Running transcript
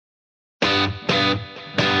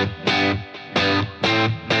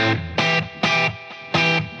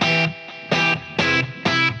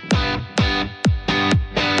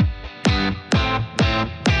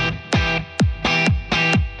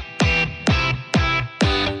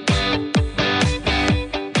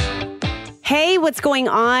what's going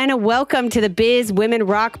on? Welcome to the Biz Women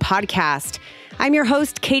Rock podcast. I'm your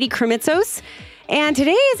host, Katie Kremitzos, and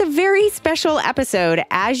today is a very special episode.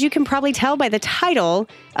 As you can probably tell by the title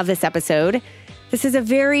of this episode, this is a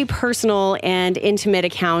very personal and intimate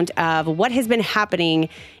account of what has been happening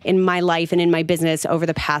in my life and in my business over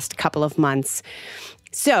the past couple of months.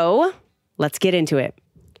 So let's get into it.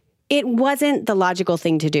 It wasn't the logical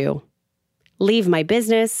thing to do. Leave my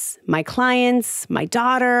business, my clients, my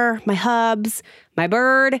daughter, my hubs, my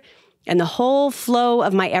bird, and the whole flow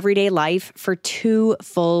of my everyday life for 2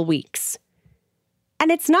 full weeks.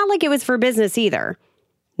 And it's not like it was for business either.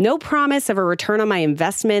 No promise of a return on my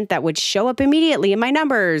investment that would show up immediately in my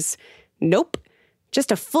numbers. Nope.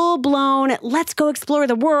 Just a full-blown, let's go explore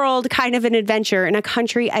the world kind of an adventure in a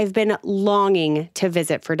country I've been longing to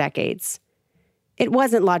visit for decades. It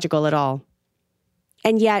wasn't logical at all.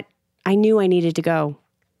 And yet, I knew I needed to go.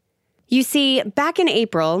 You see, back in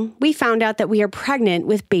April, we found out that we are pregnant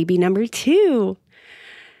with baby number 2.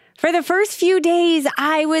 For the first few days,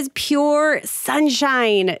 I was pure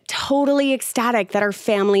sunshine, totally ecstatic that our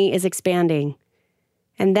family is expanding.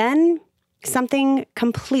 And then something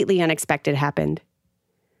completely unexpected happened.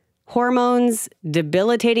 Hormones,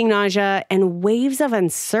 debilitating nausea, and waves of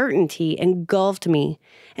uncertainty engulfed me,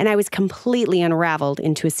 and I was completely unraveled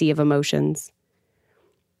into a sea of emotions.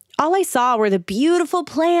 All I saw were the beautiful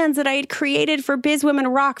plans that I had created for Biz Women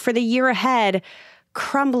Rock for the year ahead,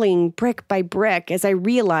 crumbling brick by brick as I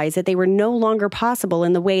realized that they were no longer possible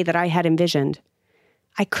in the way that I had envisioned.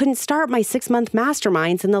 I couldn't start my 6-month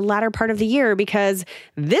masterminds in the latter part of the year because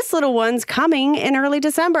this little one's coming in early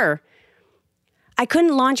December. I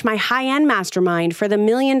couldn't launch my high-end mastermind for the $1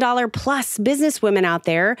 million plus business women out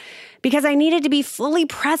there because I needed to be fully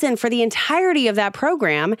present for the entirety of that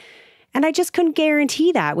program, and I just couldn't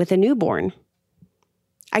guarantee that with a newborn.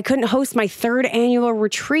 I couldn't host my 3rd annual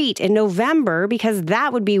retreat in November because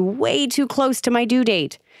that would be way too close to my due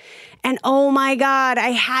date. And oh my God, I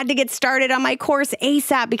had to get started on my course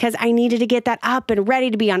ASAP because I needed to get that up and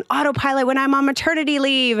ready to be on autopilot when I'm on maternity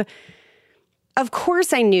leave. Of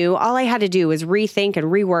course, I knew all I had to do was rethink and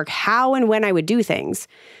rework how and when I would do things.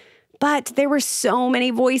 But there were so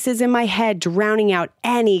many voices in my head drowning out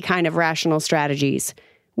any kind of rational strategies,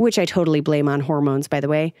 which I totally blame on hormones, by the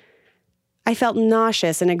way. I felt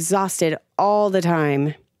nauseous and exhausted all the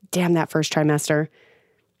time. Damn that first trimester.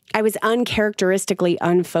 I was uncharacteristically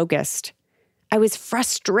unfocused. I was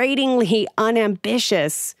frustratingly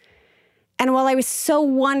unambitious. And while I was so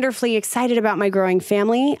wonderfully excited about my growing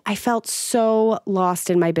family, I felt so lost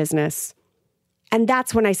in my business. And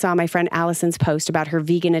that's when I saw my friend Allison's post about her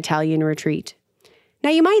vegan Italian retreat. Now,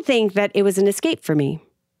 you might think that it was an escape for me,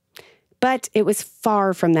 but it was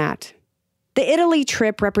far from that. The Italy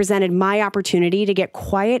trip represented my opportunity to get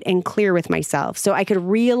quiet and clear with myself so I could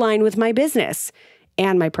realign with my business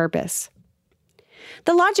and my purpose.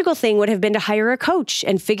 The logical thing would have been to hire a coach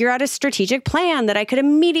and figure out a strategic plan that I could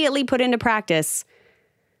immediately put into practice.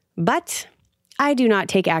 But I do not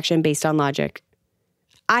take action based on logic.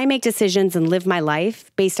 I make decisions and live my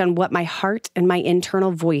life based on what my heart and my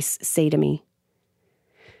internal voice say to me.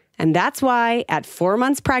 And that's why at 4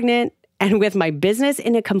 months pregnant and with my business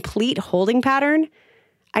in a complete holding pattern,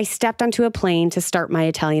 I stepped onto a plane to start my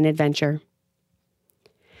Italian adventure.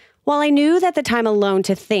 While I knew that the time alone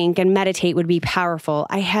to think and meditate would be powerful,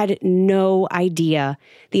 I had no idea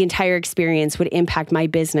the entire experience would impact my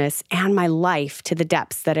business and my life to the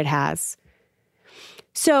depths that it has.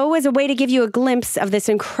 So, as a way to give you a glimpse of this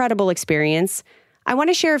incredible experience, I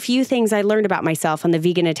want to share a few things I learned about myself on the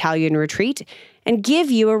Vegan Italian Retreat and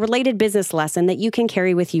give you a related business lesson that you can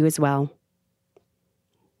carry with you as well.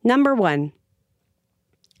 Number 1,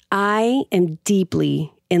 I am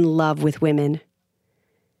deeply in love with women.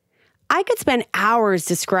 I could spend hours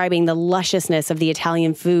describing the lusciousness of the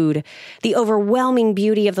Italian food, the overwhelming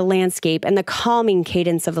beauty of the landscape, and the calming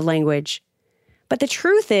cadence of the language. But the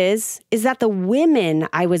truth is that the women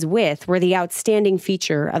I was with were the outstanding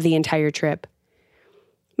feature of the entire trip.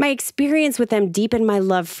 My experience with them deepened my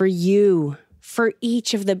love for you, for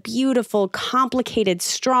each of the beautiful, complicated,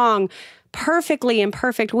 strong, perfectly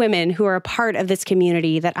imperfect women who are a part of this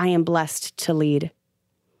community that I am blessed to lead.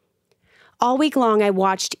 All week long, I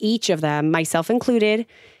watched each of them, myself included,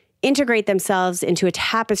 integrate themselves into a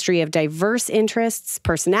tapestry of diverse interests,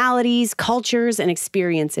 personalities, cultures, and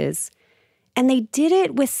experiences. And they did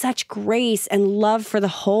it with such grace and love for the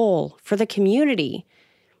whole, for the community,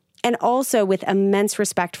 and also with immense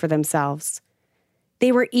respect for themselves.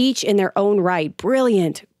 They were each in their own right,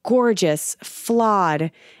 brilliant, gorgeous,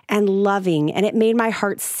 flawed, and loving, and it made my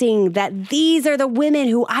heart sing that these are the women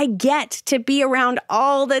who I get to be around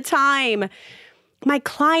all the time. My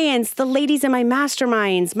clients, the ladies in my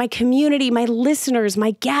masterminds, my community, my listeners,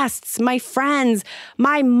 my guests, my friends,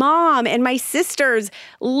 my mom and my sisters,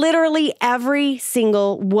 literally every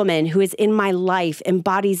single woman who is in my life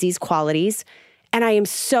embodies these qualities. And I am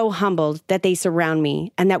so humbled that they surround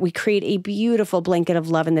me and that we create a beautiful blanket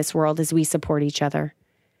of love in this world as we support each other.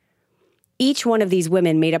 Each one of these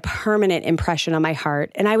women made a permanent impression on my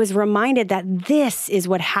heart, and I was reminded that this is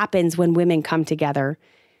what happens when women come together.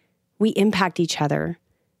 We impact each other.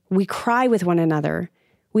 We cry with one another.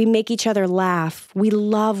 We make each other laugh. We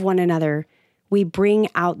love one another. We bring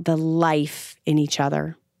out the life in each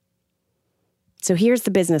other. So here's the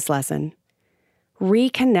business lesson.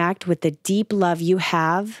 Reconnect with the deep love you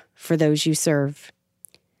have for those you serve.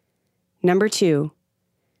 Number 2,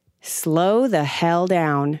 slow the hell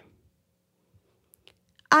down.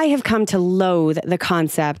 I have come to loathe the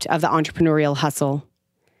concept of the entrepreneurial hustle.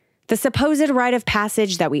 The supposed rite of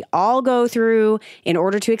passage that we all go through in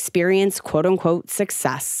order to experience quote-unquote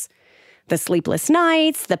success. The sleepless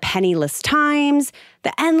nights, the penniless times,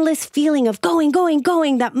 the endless feeling of going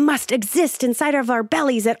that must exist inside of our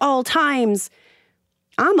bellies at all times.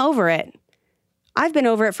 I'm over it. I've been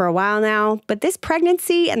over it for a while now, but this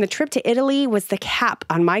pregnancy and the trip to Italy was the cap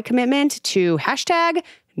on my commitment to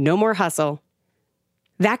 #no more hustle.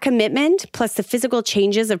 That commitment, plus the physical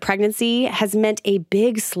changes of pregnancy, has meant a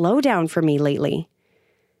big slowdown for me lately.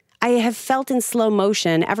 I have felt in slow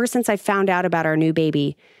motion ever since I found out about our new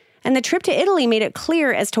baby, and the trip to Italy made it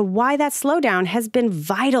clear as to why that slowdown has been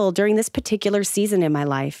vital during this particular season in my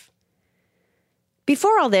life.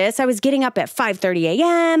 Before all this, I was getting up at 5:30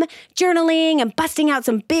 a.m., journaling, and busting out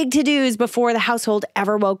some big to-dos before the household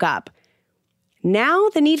ever woke up. Now,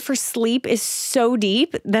 the need for sleep is so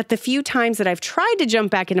deep that the few times that I've tried to jump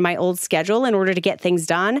back into my old schedule in order to get things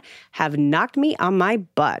done have knocked me on my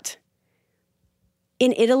butt.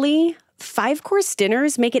 In Italy, 5-course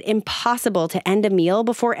dinners make it impossible to end a meal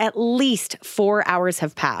before at least 4 hours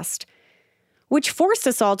have passed, which forced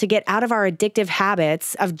us all to get out of our addictive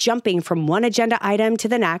habits of jumping from one agenda item to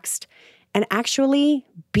the next and actually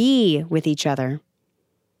be with each other.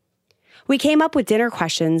 We came up with dinner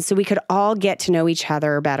questions so we could all get to know each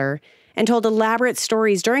other better and told elaborate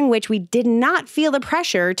stories during which we did not feel the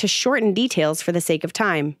pressure to shorten details for the sake of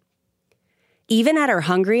time. Even at our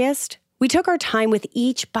hungriest, we took our time with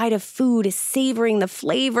each bite of food, savoring the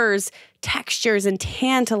flavors, textures, and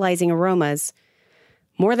tantalizing aromas.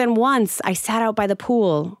 More than once, I sat out by the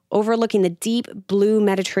pool, overlooking the deep blue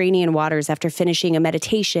Mediterranean waters after finishing a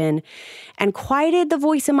meditation, and quieted the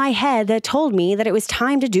voice in my head that told me that it was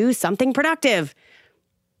time to do something productive.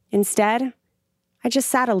 Instead, I just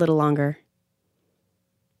sat a little longer.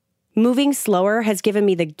 Moving slower has given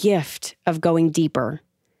me the gift of going deeper.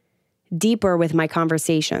 Deeper with my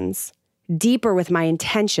conversations, deeper with my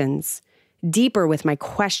intentions, deeper with my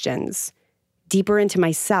questions, deeper into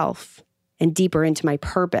myself, and deeper into my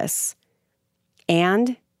purpose,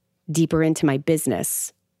 and deeper into my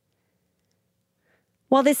business.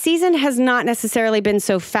 While this season has not necessarily been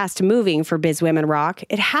so fast-moving for Biz Women Rock,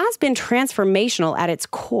 it has been transformational at its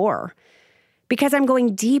core, because I'm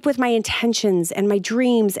going deep with my intentions and my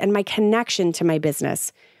dreams and my connection to my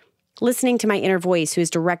business, listening to my inner voice who is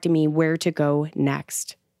directing me where to go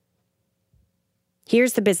next.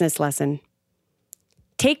 Here's the business lesson.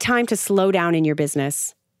 Take time to slow down in your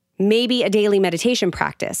business. Maybe a daily meditation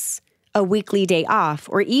practice, a weekly day off,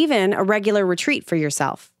 or even a regular retreat for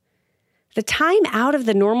yourself. The time out of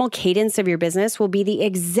the normal cadence of your business will be the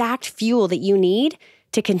exact fuel that you need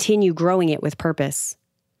to continue growing it with purpose.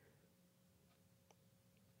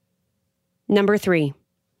 Number 3,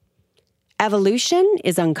 evolution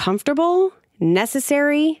is uncomfortable,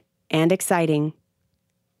 necessary, and exciting.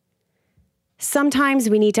 Sometimes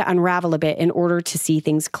we need to unravel a bit in order to see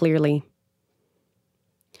things clearly.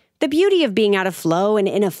 The beauty of being out of flow and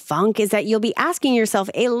in a funk is that you'll be asking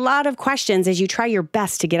yourself a lot of questions as you try your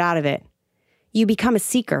best to get out of it. You become a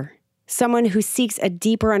seeker, someone who seeks a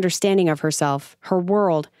deeper understanding of herself, her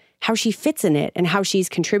world, how she fits in it, and how she's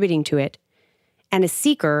contributing to it. And a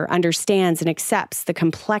seeker understands and accepts the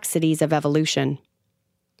complexities of evolution.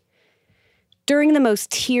 During the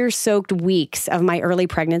most tear-soaked weeks of my early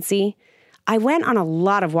pregnancy, I went on a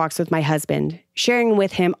lot of walks with my husband, sharing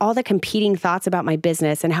with him all the competing thoughts about my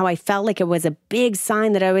business and how I felt like it was a big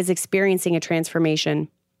sign that I was experiencing a transformation.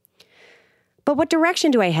 But what direction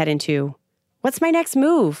do I head into? What's my next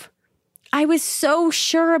move? I was so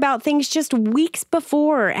sure about things just weeks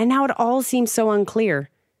before, and now it all seems so unclear.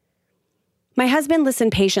 My husband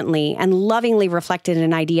listened patiently and lovingly reflected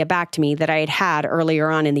an idea back to me that I had had earlier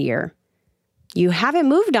on in the year. "You haven't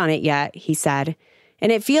moved on it yet," he said,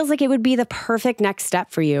 "and it feels like it would be the perfect next step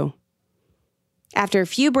for you." After a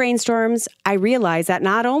few brainstorms, I realized that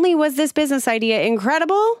not only was this business idea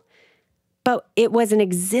incredible, but it was an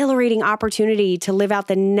exhilarating opportunity to live out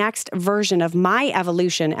the next version of my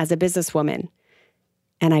evolution as a businesswoman.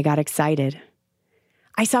 And I got excited.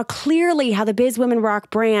 I saw clearly how the Biz Women Rock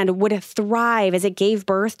brand would thrive as it gave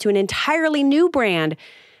birth to an entirely new brand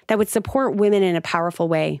that would support women in a powerful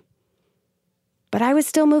way. But I was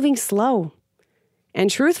still moving slow. And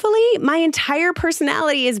truthfully, my entire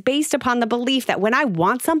personality is based upon the belief that when I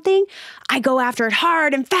want something, I go after it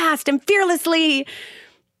hard and fast and fearlessly.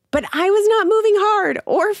 But I was not moving hard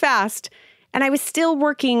or fast, and I was still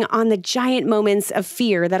working on the giant moments of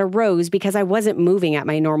fear that arose because I wasn't moving at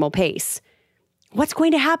my normal pace. What's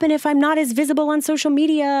going to happen if I'm not as visible on social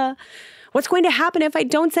media? What's going to happen if I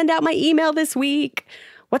don't send out my email this week?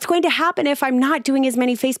 What's going to happen if I'm not doing as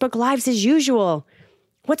many Facebook Lives as usual?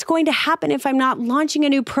 What's going to happen if I'm not launching a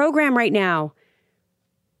new program right now?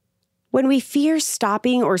 When we fear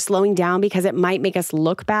stopping or slowing down because it might make us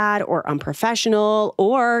look bad or unprofessional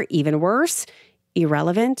or, even worse,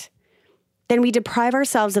 irrelevant, then we deprive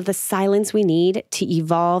ourselves of the silence we need to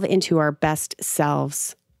evolve into our best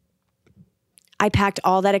selves. I packed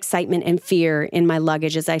all that excitement and fear in my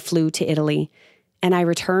luggage as I flew to Italy, and I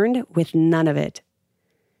returned with none of it.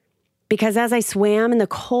 Because as I swam in the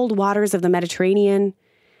cold waters of the Mediterranean,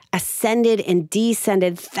 ascended and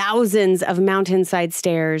descended thousands of mountainside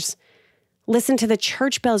stairs, listened to the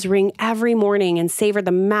church bells ring every morning, and savored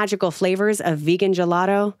the magical flavors of vegan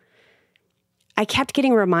gelato, I kept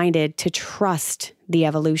getting reminded to trust the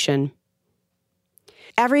evolution.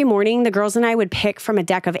 Every morning, the girls and I would pick from a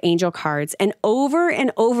deck of angel cards, and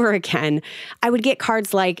over again, I would get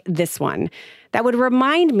cards like this one that would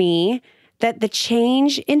remind me that the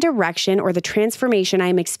change in direction or the transformation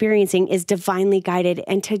I'm experiencing is divinely guided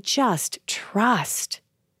and to just trust.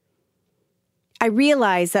 I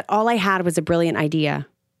realized that all I had was a brilliant idea,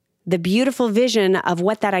 the beautiful vision of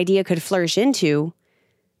what that idea could flourish into,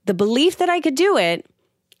 the belief that I could do it,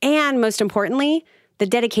 and most importantly, the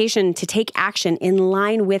dedication to take action in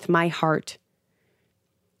line with my heart.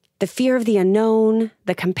 The fear of the unknown,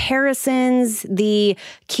 the comparisons, the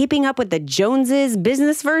keeping up with the Joneses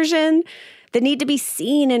business version, the need to be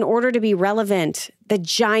seen in order to be relevant, the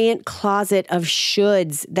giant closet of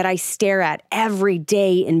shoulds that I stare at every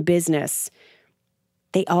day in business,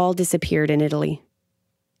 they all disappeared in Italy.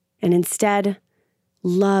 And instead,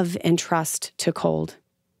 love and trust took hold.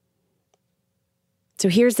 So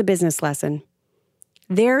here's the business lesson.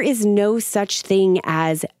 There is no such thing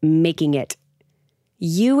as making it.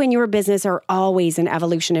 You and your business are always in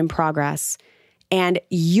evolution in progress, and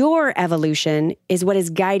your evolution is what is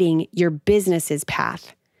guiding your business's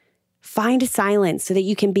path. Find silence so that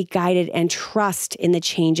you can be guided and trust in the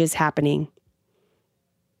changes happening.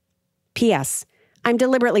 P.S. I'm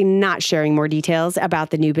deliberately not sharing more details about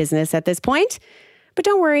the new business at this point, but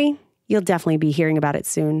don't worry, you'll definitely be hearing about it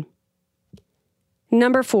soon.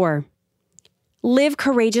 Number 4. Live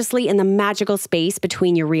courageously in the magical space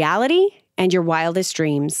between your reality and your wildest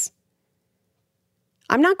dreams.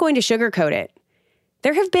 I'm not going to sugarcoat it.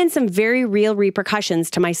 There have been some very real repercussions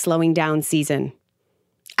to my slowing down season.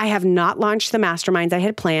 I have not launched the masterminds I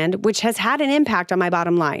had planned, which has had an impact on my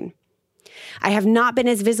bottom line. I have not been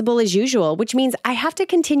as visible as usual, which means I have to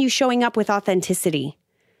continue showing up with authenticity.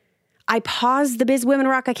 I paused the Biz Women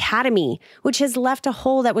Rock Academy, which has left a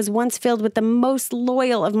hole that was once filled with the most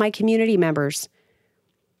loyal of my community members.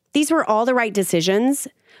 These were all the right decisions,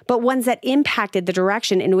 but ones that impacted the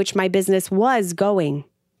direction in which my business was going.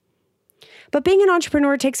 But being an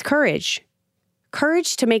entrepreneur takes courage.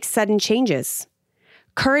 Courage to make sudden changes.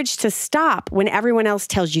 Courage to stop when everyone else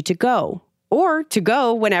tells you to go, or to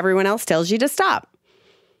go when everyone else tells you to stop.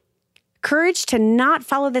 Courage to not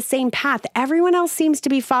follow the same path everyone else seems to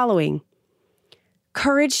be following.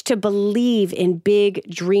 Courage to believe in big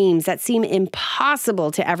dreams that seem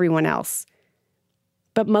impossible to everyone else.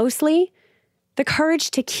 But mostly, the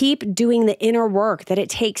courage to keep doing the inner work that it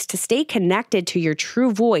takes to stay connected to your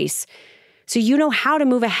true voice so you know how to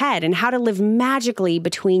move ahead and how to live magically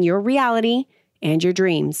between your reality and your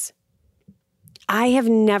dreams. I have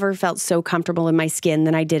never felt so comfortable in my skin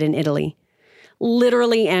than I did in Italy.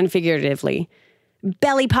 Literally and figuratively.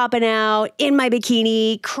 Belly popping out, in my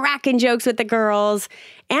bikini, cracking jokes with the girls,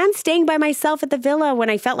 and staying by myself at the villa when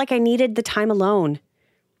I felt like I needed the time alone.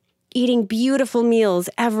 Eating beautiful meals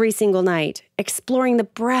every single night, exploring the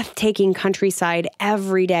breathtaking countryside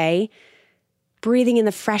every day, breathing in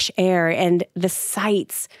the fresh air and the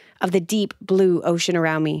sights of the deep blue ocean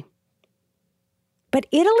around me. But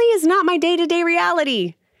Italy is not my day-to-day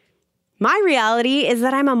reality. My reality is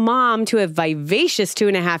that I'm a mom to a vivacious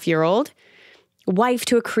 2.5-year-old, wife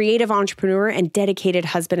to a creative entrepreneur and dedicated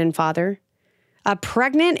husband and father, a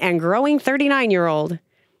pregnant and growing 39-year-old,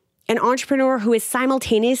 an entrepreneur who is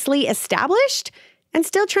simultaneously established and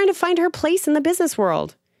still trying to find her place in the business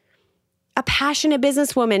world, a passionate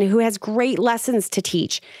businesswoman who has great lessons to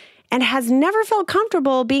teach and has never felt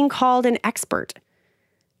comfortable being called an expert.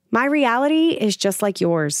 My reality is just like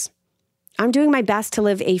yours. I'm doing my best to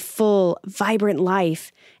live a full, vibrant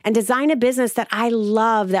life and design a business that I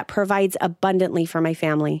love that provides abundantly for my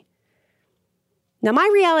family. Now, my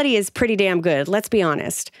reality is pretty damn good, let's be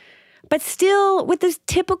honest, but still with the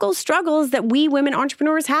typical struggles that we women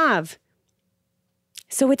entrepreneurs have.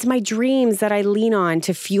 So it's my dreams that I lean on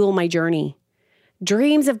to fuel my journey.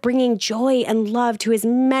 Dreams of bringing joy and love to as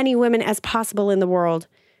many women as possible in the world.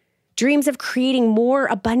 Dreams of creating more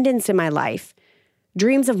abundance in my life.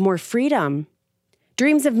 Dreams of more freedom.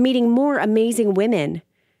 Dreams of meeting more amazing women.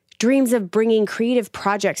 Dreams of bringing creative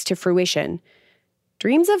projects to fruition.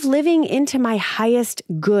 Dreams of living into my highest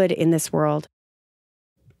good in this world.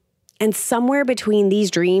 And somewhere between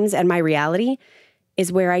these dreams and my reality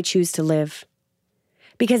is where I choose to live.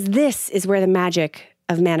 Because this is where the magic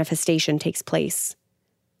of manifestation takes place.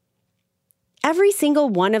 Every single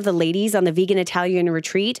one of the ladies on the Vegan Italian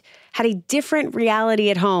retreat had a different reality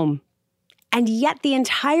at home. And yet the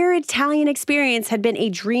entire Italian experience had been a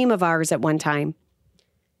dream of ours at one time.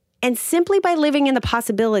 And simply by living in the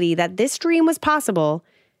possibility that this dream was possible,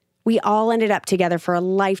 we all ended up together for a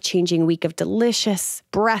life-changing week of delicious,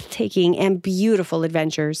 breathtaking, and beautiful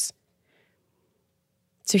adventures.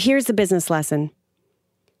 So here's the business lesson.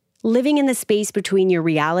 Living in the space between your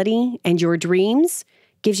reality and your dreams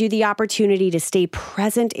gives you the opportunity to stay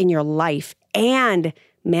present in your life and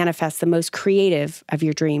manifest the most creative of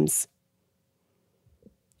your dreams.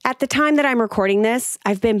 At the time that I'm recording this,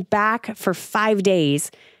 I've been back for 5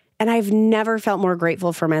 days, and I've never felt more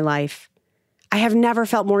grateful for my life. I have never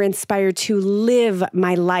felt more inspired to live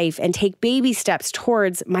my life and take baby steps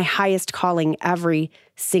towards my highest calling every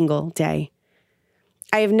single day.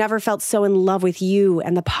 I have never felt so in love with you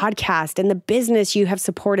and the podcast and the business you have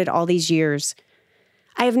supported all these years.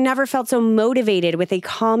 I have never felt so motivated with a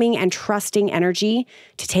calming and trusting energy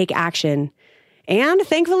to take action. And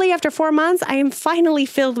thankfully, after 4 months, I am finally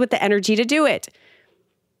filled with the energy to do it.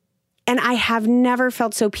 And I have never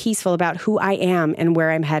felt so peaceful about who I am and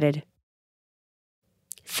where I'm headed.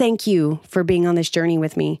 Thank you for being on this journey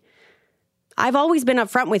with me. I've always been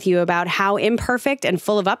upfront with you about how imperfect and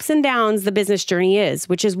full of ups and downs the business journey is,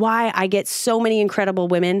 which is why I get so many incredible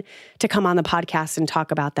women to come on the podcast and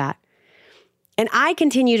talk about that. And I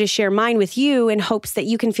continue to share mine with you in hopes that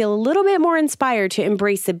you can feel a little bit more inspired to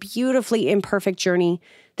embrace the beautifully imperfect journey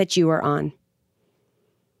that you are on.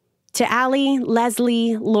 To Allie,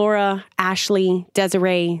 Leslie, Laura, Ashley,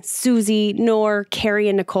 Desiree, Susie, Noor, Carrie,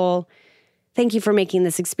 and Nicole, thank you for making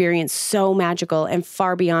this experience so magical and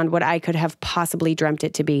far beyond what I could have possibly dreamt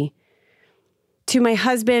it to be. To my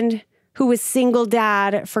husband, who was single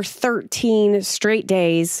dad for 13 straight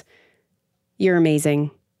days, you're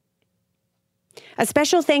amazing. A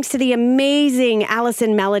special thanks to the amazing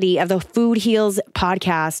Allison Melody of the Food Heals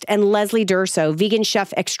podcast and Leslie Durso, vegan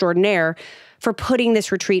chef extraordinaire, for putting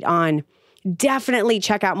this retreat on. Definitely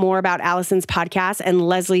check out more about Allison's podcast and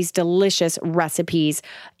Leslie's delicious recipes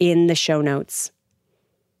in the show notes.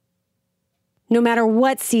 No matter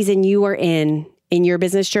what season you are in your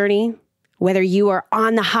business journey, whether you are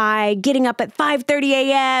on the high, getting up at 5:30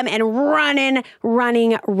 a.m. and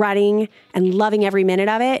running, and loving every minute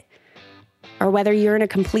of it, or whether you're in a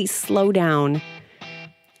complete slowdown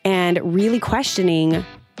and really questioning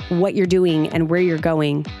what you're doing and where you're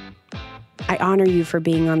going, I honor you for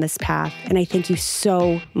being on this path, and I thank you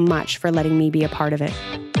so much for letting me be a part of it.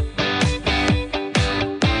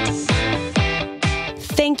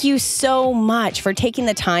 Thank you so much for taking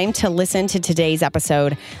the time to listen to today's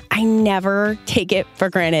episode. I never take it for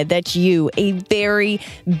granted that you, a very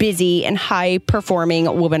busy and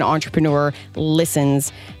high-performing woman entrepreneur,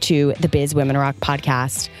 listens to the Biz Women Rock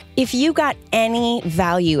podcast. If you got any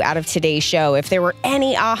value out of today's show, if there were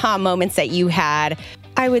any aha moments that you had,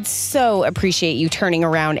 I would so appreciate you turning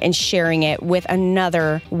around and sharing it with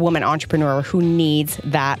another woman entrepreneur who needs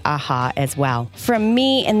that aha as well. From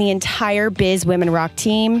me and the entire Biz Women Rock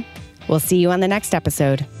team, we'll see you on the next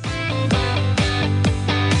episode.